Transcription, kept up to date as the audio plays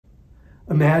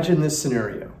Imagine this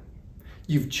scenario.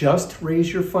 You've just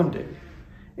raised your funding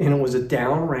and it was a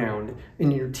down round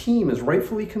and your team is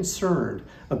rightfully concerned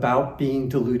about being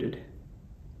diluted.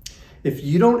 If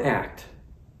you don't act,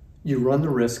 you run the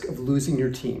risk of losing your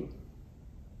team.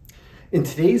 In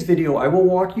today's video, I will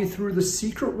walk you through the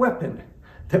secret weapon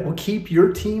that will keep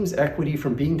your team's equity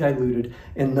from being diluted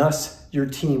and thus your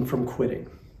team from quitting.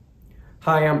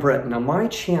 Hi, I'm Brett, and on my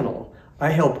channel, I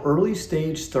help early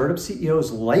stage startup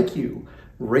CEOs like you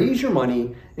raise your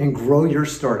money and grow your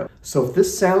startup. So if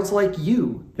this sounds like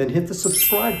you, then hit the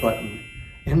subscribe button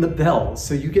and the bell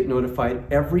so you get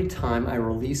notified every time I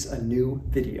release a new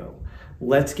video.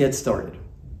 Let's get started.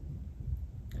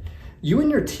 You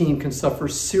and your team can suffer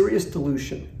serious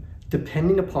dilution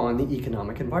depending upon the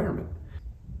economic environment.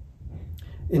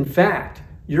 In fact,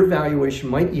 your valuation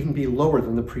might even be lower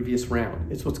than the previous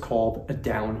round. It's what's called a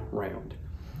down round.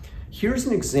 Here's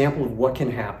an example of what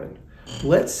can happen.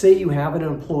 Let's say you have an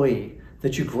employee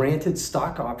that you granted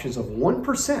stock options of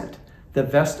 1%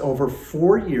 that vest over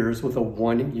 4 years with a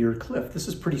 1-year cliff. This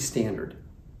is pretty standard.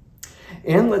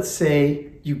 And let's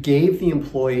say you gave the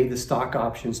employee the stock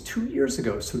options 2 years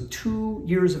ago, so 2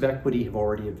 years of equity have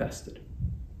already invested.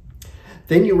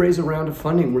 Then you raise a round of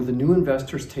funding where the new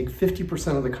investors take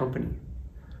 50% of the company.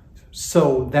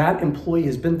 So that employee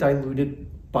has been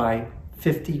diluted by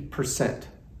 50%.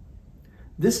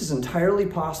 This is entirely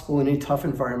possible in a tough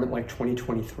environment like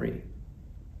 2023.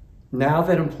 Now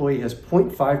that employee has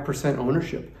 0.5%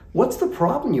 ownership. What's the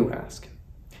problem, you ask?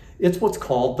 It's what's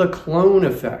called the clone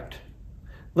effect.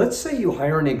 Let's say you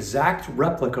hire an exact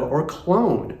replica or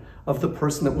clone of the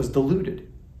person that was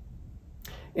diluted.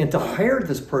 And to hire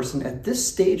this person at this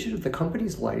stage of the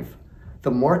company's life,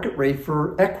 the market rate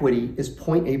for equity is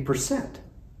 0.8%.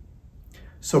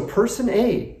 So person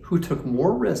A, who took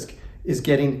more risk, is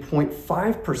getting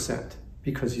 0.5%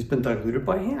 because he's been diluted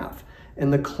by half.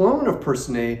 And the clone of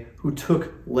person A, who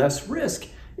took less risk,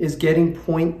 is getting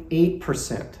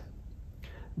 0.8%.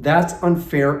 That's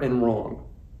unfair and wrong.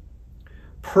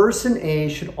 Person A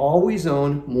should always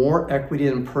own more equity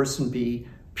than person B,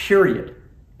 period.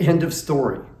 End of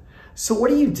story. So what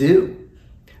do?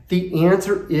 The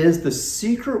answer is the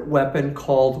secret weapon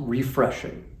called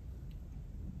refreshing.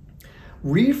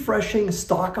 Refreshing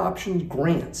stock option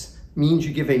grants means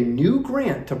you give a new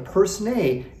grant to person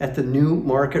A at the new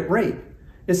market rate.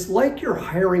 It's like you're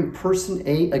hiring person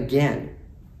A again.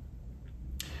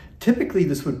 Typically,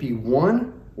 this would be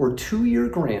 1 or 2 year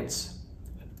grants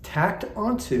tacked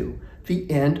onto the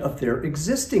end of their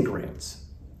existing grants.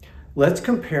 Let's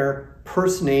compare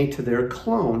person A to their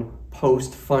clone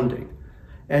post-funding.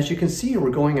 As you can see here,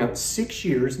 we're going out 6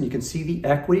 years, and you can see the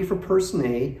equity for person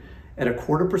A at a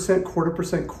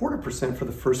 0.25%, for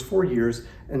the first 4 years,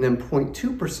 and then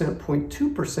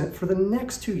 0.2% for the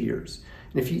next 2 years.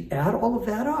 And if you add all of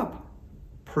that up,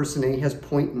 person A has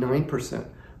 0.9%.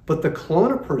 But the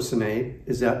clone of person A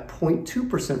is at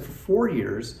 0.2% for 4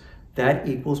 years. That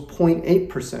equals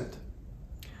 0.8%.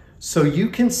 So you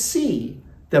can see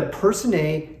that person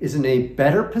A is in a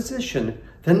better position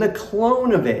than the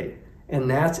clone of A, and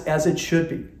that's as it should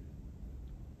be.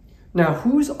 Now,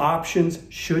 whose options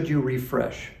should you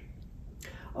refresh?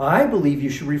 I believe you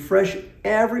should refresh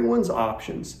everyone's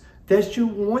options that you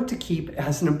want to keep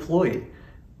as an employee,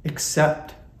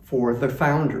 except for the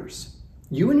founders.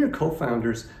 You and your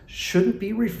co-founders shouldn't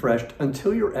be refreshed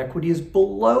until your equity is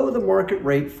below the market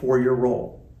rate for your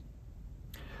role.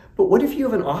 But what if you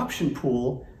have an option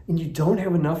pool and you don't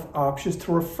have enough options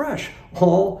to refresh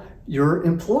all your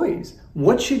employees?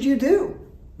 What should you do?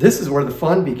 This is where the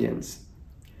fun begins.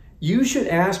 You should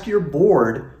ask your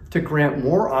board to grant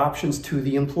more options to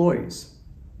the employees.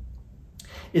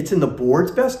 It's in the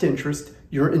board's best interest,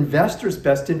 your investors'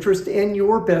 best interest, and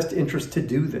your best interest to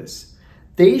do this.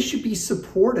 They should be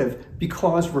supportive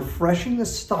because refreshing the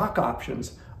stock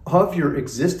options of your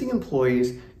existing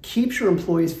employees keeps your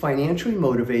employees financially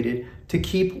motivated to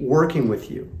keep working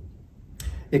with you.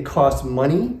 It costs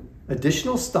money,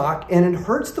 additional stock, and it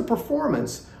hurts the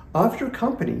performance of your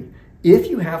company if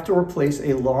you have to replace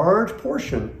a large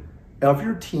portion of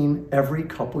your team every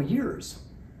couple years.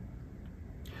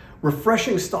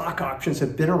 Refreshing stock options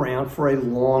have been around for a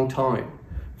long time.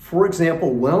 For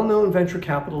example, well-known venture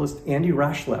capitalist Andy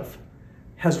Rashlev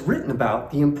has written about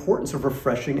the importance of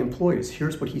refreshing employees.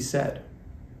 Here's what he said.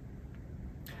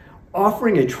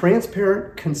 Offering a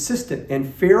transparent, consistent,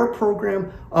 and fair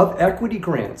program of equity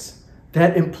grants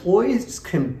that employees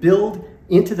can build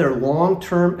into their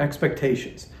long-term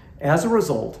expectations. As a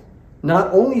result,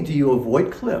 not only do you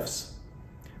avoid cliffs,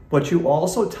 but you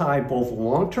also tie both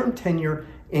long-term tenure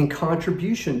and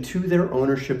contribution to their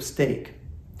ownership stake.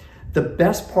 The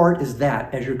best part is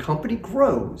that as your company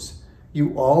grows,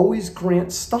 you always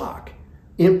grant stock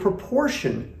in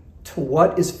proportion to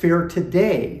what is fair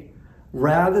today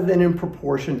rather than in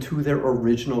proportion to their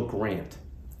original grant.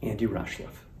 Andy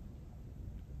Rushliff.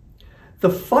 The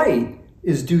fight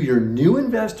is, do your new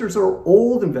investors or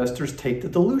old investors take the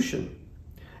dilution?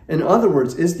 In other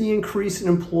words, is the increase in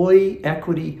employee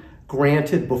equity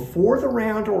granted before the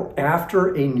round or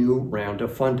after a new round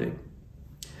of funding?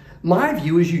 My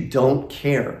view is you don't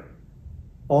care.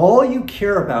 All you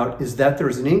care about is that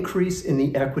there's an increase in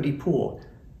the equity pool.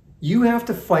 You have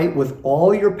to fight with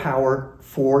all your power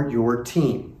for your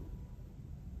team.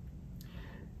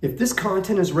 If this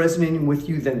content is resonating with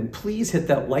you, then please hit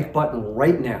that like button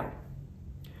right now.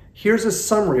 Here's a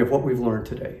summary of what we've learned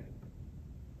today.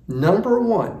 Number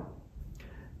one,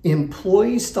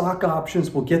 employee stock options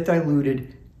will get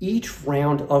diluted each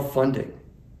round of funding.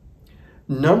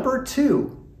 Number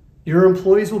two, your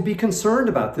employees will be concerned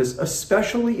about this,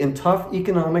 especially in tough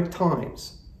economic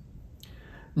times.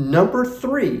 Number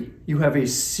three, you have a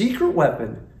secret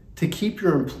weapon to keep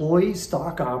your employee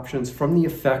stock options from the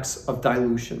effects of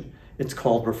dilution. It's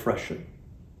called refreshing.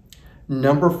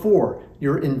 Number four,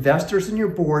 your investors and your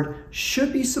board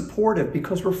should be supportive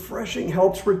because refreshing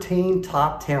helps retain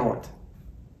top talent.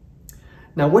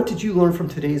 Now, what did you learn from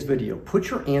today's video? Put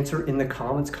your answer in the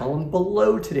comments column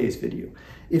below today's video.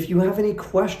 If you have any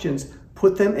questions,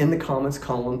 put them in the comments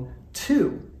column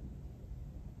too.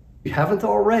 If you haven't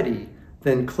already,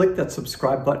 then click that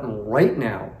subscribe button right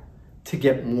now to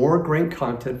get more great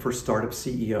content for startup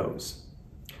CEOs.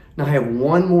 Now, I have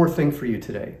one more thing for you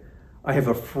today. I have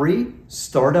a free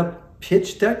startup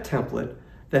pitch deck template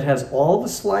that has all the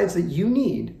slides that you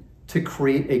need to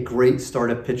create a great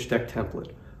startup pitch deck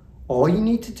template. All you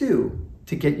need to do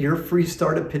to get your free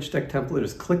startup pitch deck template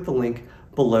is click the link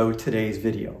below today's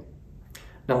video.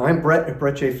 Now, I'm Brett at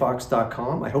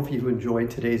brettjfox.com. I hope you enjoyed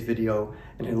today's video,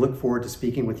 and I look forward to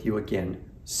speaking with you again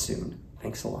soon.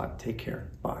 Thanks a lot. Take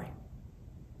care. Bye.